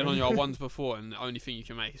yeah, eaten yeah. on your ones before, and the only thing you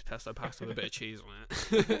can make is pesto pasta with a bit of cheese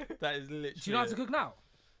on it. That is literally. Do you know how to cook now?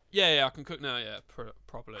 Yeah, I can cook now. Yeah,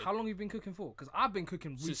 properly. How long have you been cooking for? Because I've been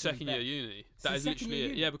cooking recently. Since second year bet. uni. That Since is second literally year it.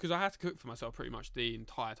 uni? Yeah, because I had to cook for myself pretty much the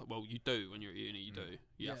entire time. Well, you do when you're at uni. You do.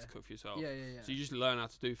 You have Yeah. to cook for yourself. Yeah. So you just learn how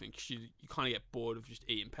to do things. 'Cause you kind of get bored of just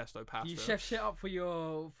eating pesto pasta. You chef shit up for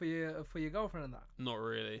your girlfriend and that. Not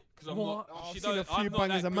really. Because I'm What? not. I've she seen a don't- few I'm not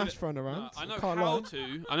bangers that of good mash at- thrown around. No, I know Can't how lie.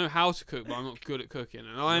 to. I know how to cook, but I'm not good at cooking.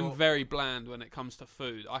 And I'm Well- very bland when it comes to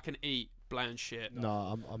food. I can eat bland shit. No,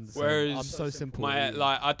 I'm the same. Whereas I'm so simple. My with you.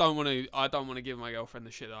 like, I don't want to give my girlfriend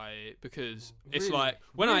the shit that I eat because it's Really? like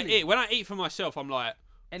when Really? I eat for myself, I'm like,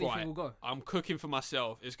 Anything right, will go. I'm cooking for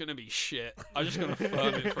myself. It's gonna be shit. I'm just gonna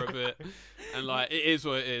firm it for a bit, and like it is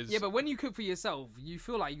what it is. Yeah, but when you cook for yourself, you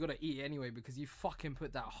feel like you gotta eat it anyway because you fucking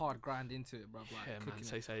put that hard grind into it, bruv. Like, yeah, man, cooking it it.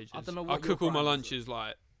 takes ages. I don't know I what cook your all my grind is. lunches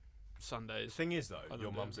like The Sundays. thing is, though, don't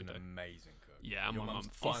your do mum's an every day. amazing cook. Yeah, and Your my mum's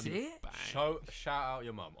mum Is fucking it? bang. Shout out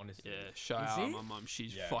your mum, honestly. Yeah, shout Is out it? my mum.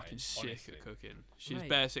 She's Yeah, fucking mate, sick honestly. at cooking. She's Mate.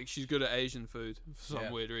 basic. She's good at Asian food for some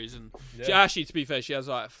Yeah. weird reason. Yeah. She actually, to be fair, she has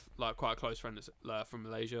like quite a close friend that's from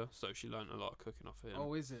Malaysia, so she learnt a lot of cooking off him.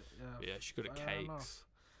 Oh, is it? Yeah. But yeah, she's good at Fair enough. cakes.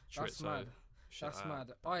 That's Chorizo. mad. Shout That's out.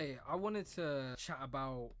 mad. I wanted to chat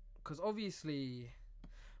about because obviously,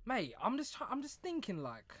 mate, I'm just thinking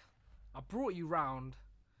like, I brought you round,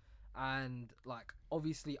 and like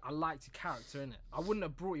obviously I liked your character in it. I wouldn't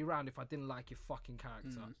have brought you round if I didn't like your fucking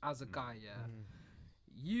character as a guy.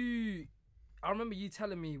 Yeah, I remember you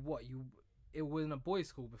telling me it was in a boys'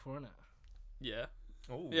 school before, innit? Yeah.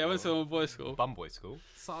 Ooh, Yeah, I went to a boys' school. bum boy school.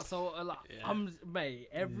 So like, Yeah. mate,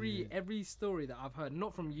 every story that I've heard,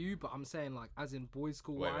 not from you, but I'm saying like, as in boys'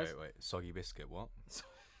 school wise. Wait. Soggy biscuit. What?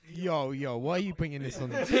 Yo, why are you bringing this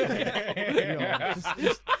on? Yo,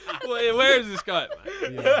 just, Where is this guy,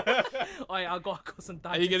 man? yeah. I got some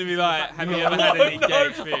digests. Are you gonna be in the like, back. have you ever had any gay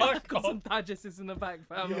experience? I got some digests in the back,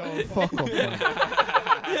 fam. Yo, fuck off, man.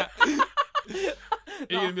 Are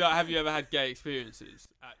you gonna be like, have you ever had gay experiences?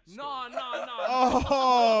 At school? No.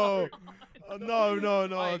 Oh,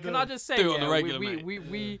 no. Alright, can I just say, Do it on the yeah,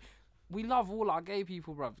 regular, we love all our gay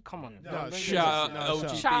people, bruv. Come on. No, don't get shout me out twisted.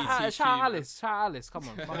 LGBTQ. Shout out Alice. Shout out Alice. Come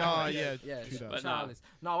on. fuck No, it. yeah, Yeah, true that. shout But out nah. Alice.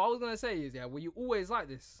 No, what I was gonna say is, yeah, were you always like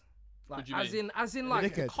this? Like, do you as in,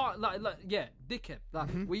 like, dickhead. yeah, dickhead. Like,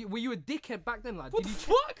 were you a dickhead back then? Like, What did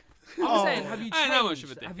the you? fuck? I'm saying, have you I ain't that much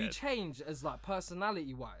changed? of a Have you dickhead. changed as like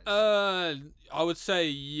personality wise? I would say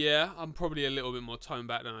yeah. I'm probably a little bit more toned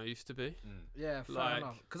back than I used to be. Yeah, fair Like-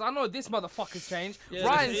 enough. Because I know this motherfucker's changed. Yeah,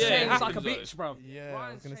 Ryan's yeah, it changed like a happens, though. bitch, bro. Yeah, I was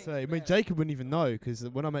Ryan's gonna changed, say. I mean, yeah. Jacob wouldn't even know because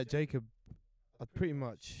when I met Jacob, I'd pretty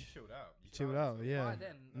much Chilled out. chilled out. Yeah. By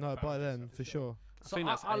then. No, by then for sure. I So think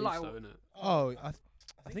that's I age, like. though, isn't it? Oh,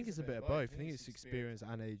 I think it's a bit of both. I think it's experience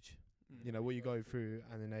and age. Mm. You know what you go through,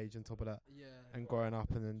 and then age on top of that, Yeah. and growing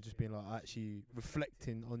up, and then just being like actually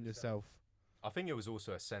reflecting on yourself. I think it was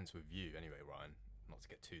also a sense with you, anyway, Ryan. Not to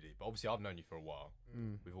get too deep, but obviously I've known you for a while.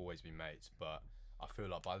 Mm. We've always been mates, but I feel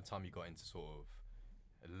like by the time you got into sort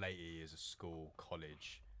of later years of school,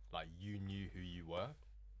 college, like you knew who you were,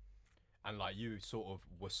 and like you sort of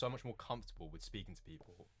were so much more comfortable with speaking to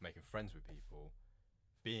people, making friends with people,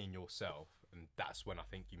 being yourself, and that's when I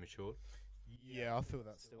think you matured. Yeah, I feel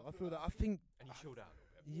that still. I feel that. I think. And you chilled out.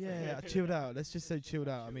 Yeah, I chilled out. Let's just say chilled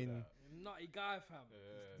out. I mean, Nutty guy, fam.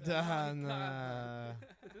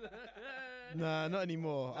 nah, not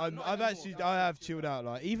anymore. I have chilled out.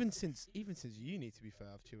 Like even since uni, to be fair,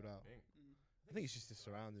 I've chilled out. I think it's just the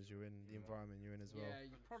surroundings you're in, the environment you're in as well. Yeah,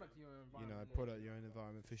 your product, your You know, environment. product your own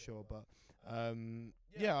environment for sure. But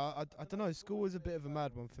yeah, I don't know. School was a bit of a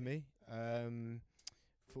mad one for me.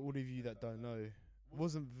 For all of you that don't know,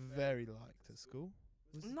 wasn't very liked at school.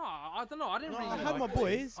 No, I don't know. I didn't No, really. I had my like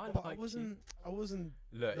boys, I but I like wasn't.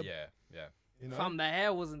 Look, The- yeah. You know. Fam, the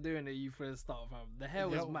hair wasn't doing it. You for a start, fam. The hair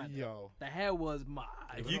was mad. Yo, The hair was mad.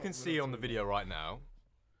 If we're you not- can we're see not on the talking video right now,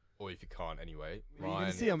 or if you can't anyway, you Ryan.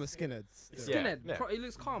 can see I'm a skinhead. still. Yeah, Skinhead. yeah. He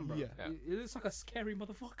looks calm, bro. Yeah. He looks like a scary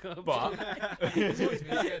motherfucker. But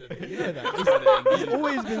You know that. He's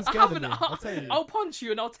always been scared of me. I'll tell you. I'll punch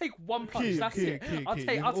you and I'll take one punch. Cute, That's cute, it. cute, I'll cute.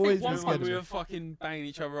 take. You've I'll always take one been punch. scared of We me. were fucking banging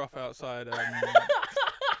each other off outside.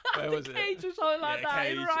 Where was it? Cage or something like that.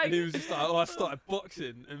 Cage. Right. And he was just like, I started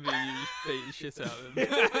boxing, and me and you just beat the shit out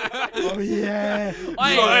of him. Oh yeah.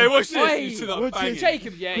 Hey, watch this. Oi, You stood up watch banging. it.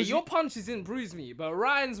 Jacob, yeah, 'Cause your punches didn't bruise me, but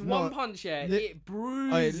Ryan's No, one punch, yeah, li- it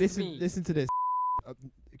bruised Alright, listen, me. listen to this.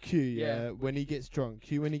 Q, yeah, Yeah. when he gets drunk,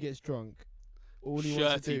 when he gets drunk, all he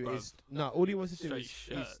wants Shirty, to do bruv. is all he wants to do Straight is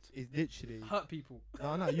shirt. literally. Hurt people.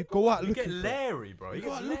 No, you go out you looking get for it. Larry, bro. You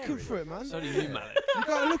go out looking for it, man. It's only you, Malik. You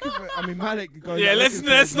go out looking for it. I mean, Malik goes. Yeah, out let's looking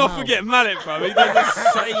for let's it not now. forget Malik, bro. He does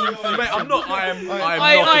the same thing. Mate, I'm not. I am. I am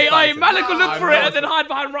Aye, not. aye, a aye, phantom. Malik will look I'm for it not and then a- hide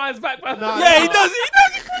behind Ryan's back. Man. No, Yeah, he does.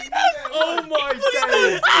 Oh my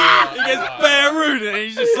days! He gets bare rude, and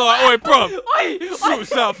he's just like, "Oi, bro, Aye, sort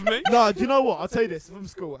this out for me." No, do you know what? I'll tell you this from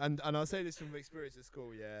school, and I'll say this from experience at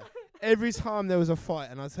school. Yeah, every time there was a fight,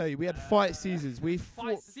 and I'll tell you, we had fight seasons. We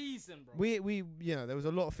fight fought. season, bro. We you know there was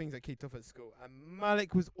a lot of things that kicked off at school, and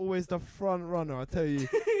Malik was always the front runner. I tell you,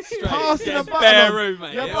 passing the Gets button bare on. rude,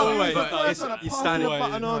 mate. Yeah, It but always but does. it's- you're passing standing the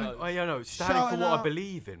button on. Oh, yeah, no, standing Shouting for what I out.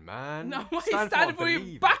 believe in, man. No, he's Standing for standing what for I you.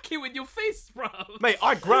 believe in. Back it with your fist, bro. Mate,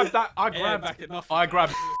 I grabbed that. I Yeah, grabbed. back enough. I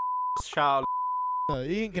grabbed. Child. No,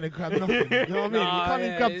 he ain't gonna grab nothing. You know what I mean? Nah, you can't yeah,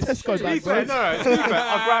 even grab it's Tesco true. To be back, fair, bro. no, to be fair,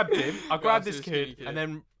 I grabbed him. I grabbed That's this a skinny kid, kid.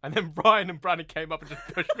 and then Brian and Brandon came up and just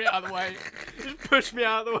pushed me out of the way. Just pushed me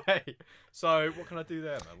out of the way. So what can I do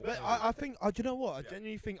there, man? What But can I do? I think, do you know what? I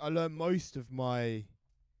genuinely think I learned most of my,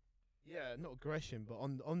 not aggression, but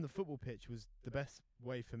on the football pitch was the best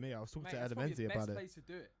way for me. I was talking to Adam Enzi about it. place to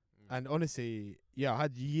do it. And honestly, I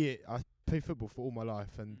played football for all my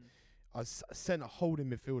life, and I was sent a holding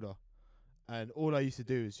midfielder, and all I used to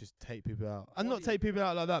do is just take people out, and not take people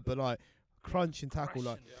out like that, but like crunch and tackle,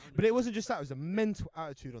 like. But it wasn't just that; it was a mental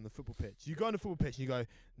attitude on the football pitch. You go on the football pitch, and you go,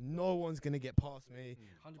 no one's gonna get past me.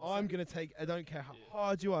 100%. I'm gonna take. I don't care how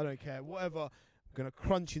hard you are. I don't care whatever. I'm gonna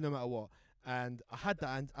crunch you no matter what. And I had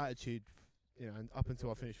that attitude, and up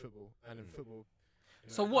until I finished football, and in football.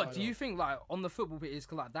 So what do you think, like, on the football pitch,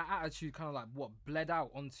 is like that attitude kind of like what bled out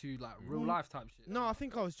onto like real life type shit? No, I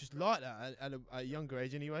think I was just like that at a younger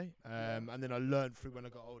age anyway. And then I learned through when I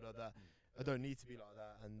got older that I don't need to be like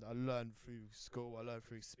that. And I learned through school. I learned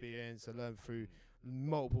through experience. I learned through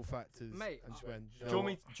multiple factors. Mate, and just went, Do you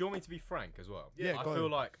want me to be frank as well? Yeah, I go feel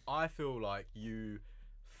on. like you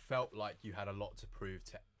felt like you had a lot to prove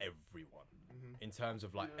to everyone. In terms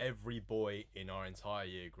of like every boy in our entire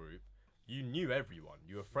year group, you knew everyone.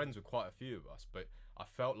 You were friends with quite a few of us, but I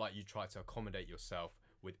felt like you tried to accommodate yourself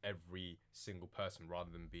with every single person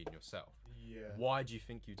rather than being yourself. Yeah. Why do you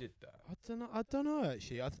think you did that? I don't know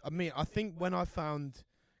actually. I mean, I think when I found,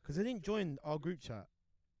 because I didn't join our group chat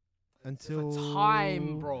until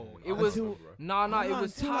Time, bro. It was Until- no, it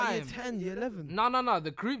was until like year time. 10, year 11. No.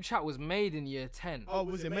 The group chat was made in year 10. Oh,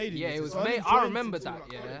 was it made? in Yeah, year it 10? was So made- didn't I join remember until, that,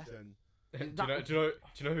 like, yeah. college then. Do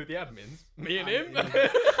you know who the admins? Me and him.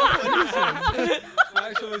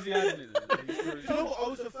 Actually, was the admin. You know what? I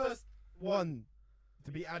was the first one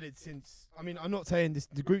to be added since. I mean, I'm not saying this.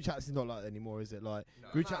 The group chats is not like that anymore, is it? Like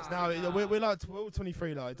group chats now, we're like we're all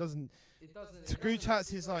 23. Like it doesn't. It doesn't. Group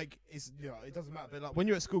chats is like it doesn't matter. But like when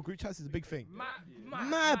you're at school, group chats is a big thing. Mad,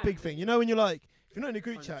 Mad big thing. You know when you're like, if you're not in a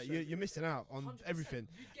group chat, you're missing out on 100%. everything.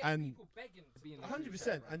 You get And people begging to be in the group 100%.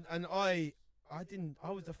 chat, bro. And I didn't.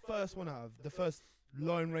 I was the first one out of the first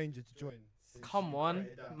Lone Ranger to join. Come on,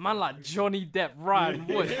 man, like Johnny Depp, Ryan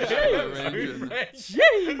Wood.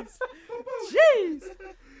 Jeez. Jeez.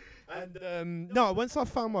 And no, once I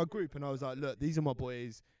found my group and I was like, look, these are my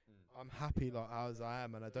boys. I'm happy like as I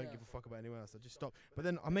am, and I don't give a fuck about anyone else. I just stopped. But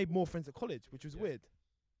then I made more friends at college, which was weird,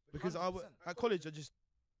 because at college I just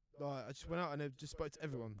went out and I just spoke to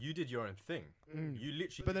everyone. You did your own thing. Mm. You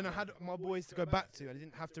literally. But then I had my boys to go back to. I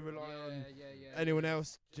didn't have to rely on Yeah. anyone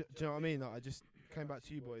else. Do you know what I mean? Like, I just came back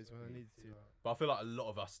to you boys when I needed to. But I feel like a lot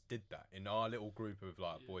of us did that in our little group of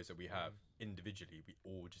like boys that we have individually. We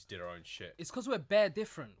all just did our own shit. It's because we're bare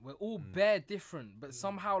different. We're all bare different, but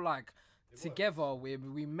somehow like together we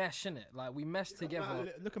mesh in it. Like we mesh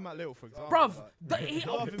together. Look at Matt Little, for example. Bruv, like,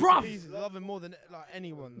 love him to bruv. pieces, love him more than like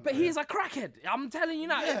anyone. But he's a crackhead. I'm telling you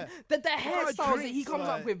now. Yeah. The Guy hairstyles that he drinks, comes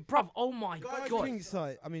up like- with, bruv. Oh my Guy god. drinks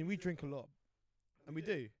like, I mean, we drink a lot, and we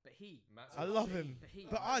do. But he. I love him, But he-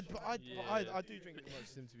 but I do drink as much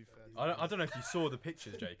as him, to be fair. I don't know if you saw the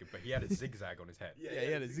pictures, Jacob, but he had a zigzag on his head. Yeah,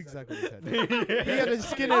 he had a zigzag on his head. He had a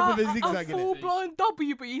skinhead with a zigzag a in full it. blown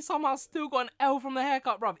W, but he somehow still got an L from the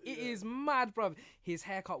haircut, bruv. It is mad, bruv. His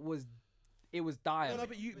haircut was dire. No,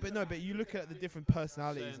 but you look at the different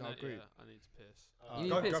personalities in our group. I need to piss. You need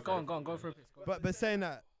Go- to piss. go Go for on, it. go on, go for a piss. Go But saying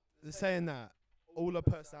that, all the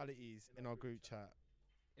personalities in our group chat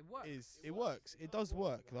it works. It does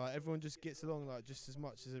work. Like everyone just gets along like just as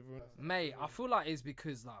much as everyone. Mate, I feel like it's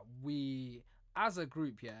because like we, as a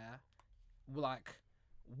group,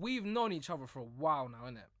 we've known each other for a while now,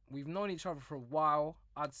 innit? We've known each other for a while.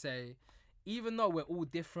 I'd say, even though we're all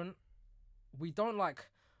different, we don't like.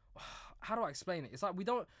 How do I explain it? It's like we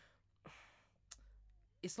don't.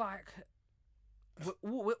 It's like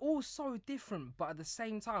we're all so different, but at the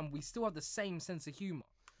same time, we still have the same sense of humor.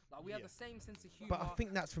 Like we have the same sense of humor. But I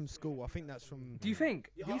think that's from school. I think that's from. Do you think?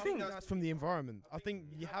 Yeah, Do you I think think? that's from the environment? I think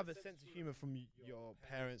you have a sense of humor from your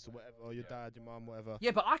parents or whatever, or your dad, your mum, whatever.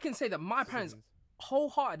 Yeah, but I can say that my parents, Siblings.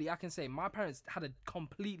 wholeheartedly, I can say my parents had a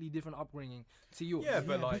completely different upbringing to yours. Yeah,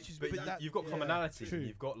 but Yeah, like, which is- but but that- you've got yeah, commonality. true.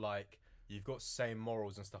 You've got same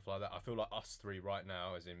morals and stuff like that. I feel like us three right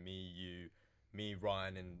now, as in me,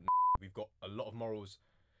 Ryan, and we've got a lot of morals.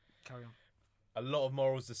 Carry on. A lot of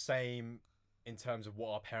morals the same in terms of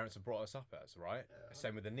what our parents have brought us up as, right?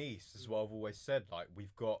 Same with the niece. This is what I've always said. Like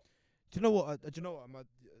we've got. Do you know what?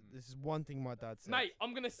 This is one thing my dad said. Mate,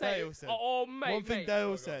 I'm gonna say. Dale said. Oh, mate. One thing mate.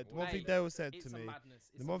 Dale said. One Mate, thing Dale said it's to a me. madness.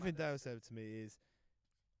 It's The a one thing Dale madness. said to me is,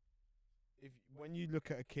 when you look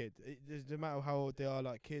at a kid, it doesn't matter how old they are,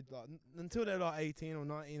 like kid, like until they're like 18 or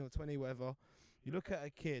 19 or 20, whatever. You look at a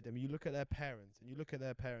kid and you look at their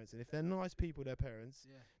parents, and if they're nice people, their parents,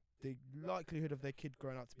 Yeah. the likelihood of their kid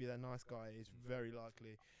growing up to be that nice guy is very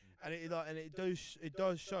likely. And it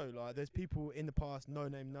does show. Like there's people in the past, I'm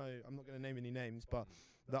not gonna name any names, but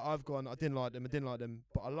that I've gone, I didn't like them,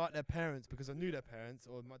 but I like their parents because I knew their parents,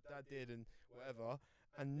 or my dad did, and whatever.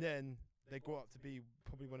 And then they grow up to be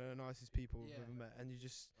probably one of the nicest people Yeah. I've ever met. And you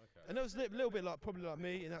just, and it was a little bit like probably like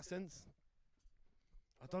me in that sense.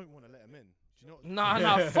 I don't want to let them in. Do you know? What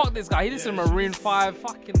Nah, fuck this guy. He listened to Maroon 5.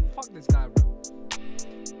 Fuck this guy, bro.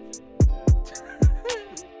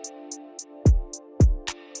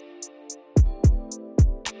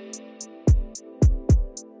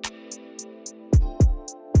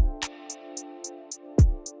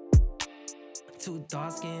 Two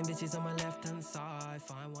dark skinned bitches on my left hand side,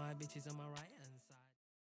 fine white bitches on my right hand